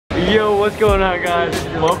Yo, what's going on, guys?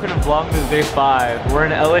 Welcome to vlogmas day 5. We're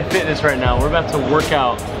in LA Fitness right now. We're about to work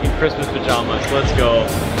out in Christmas pajamas. Let's go.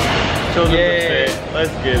 Children's fit.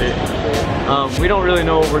 Let's get it. We don't really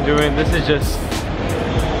know what we're doing. This is just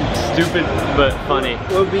stupid but funny.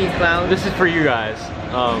 We'll be clowns. This is for you guys.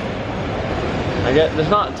 I guess there's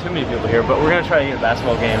not too many people here, but we're gonna try to get a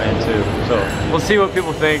basketball game in too. So we'll see what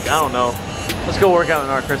people think. I don't know. Let's go work out in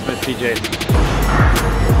our Christmas PJs.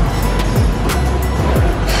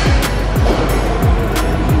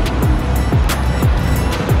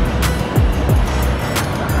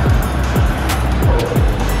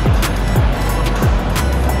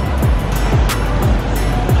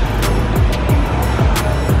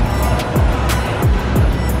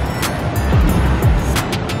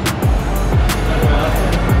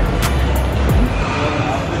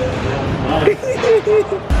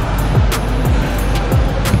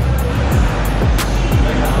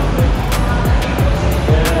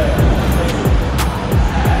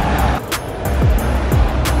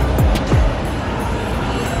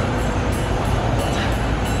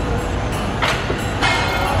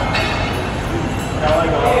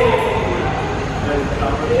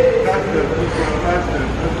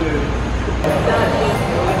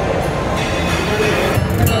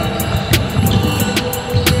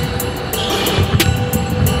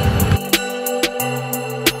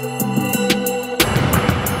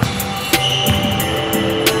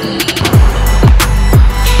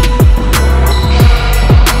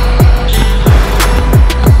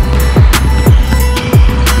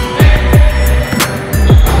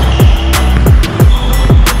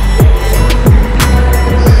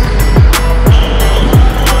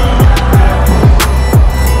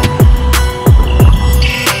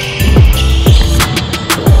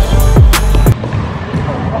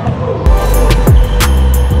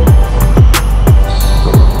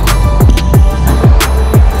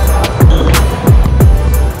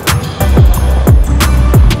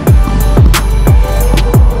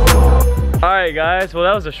 Alright guys, well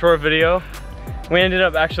that was a short video. We ended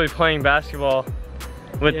up actually playing basketball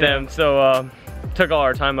with them, so took all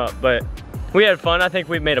our time up, but we had fun. I think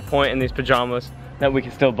we made a point in these pajamas that we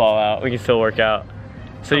can still ball out, we can still work out.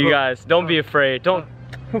 So you guys, don't be afraid.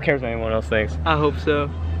 Who cares what anyone else thinks? I hope so.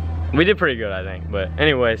 We did pretty good, I think. But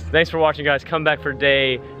anyways, thanks for watching, guys. Come back for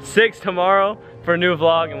day 6 tomorrow for a new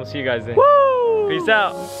vlog, and we'll see you guys then. Woo! Peace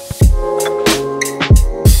out.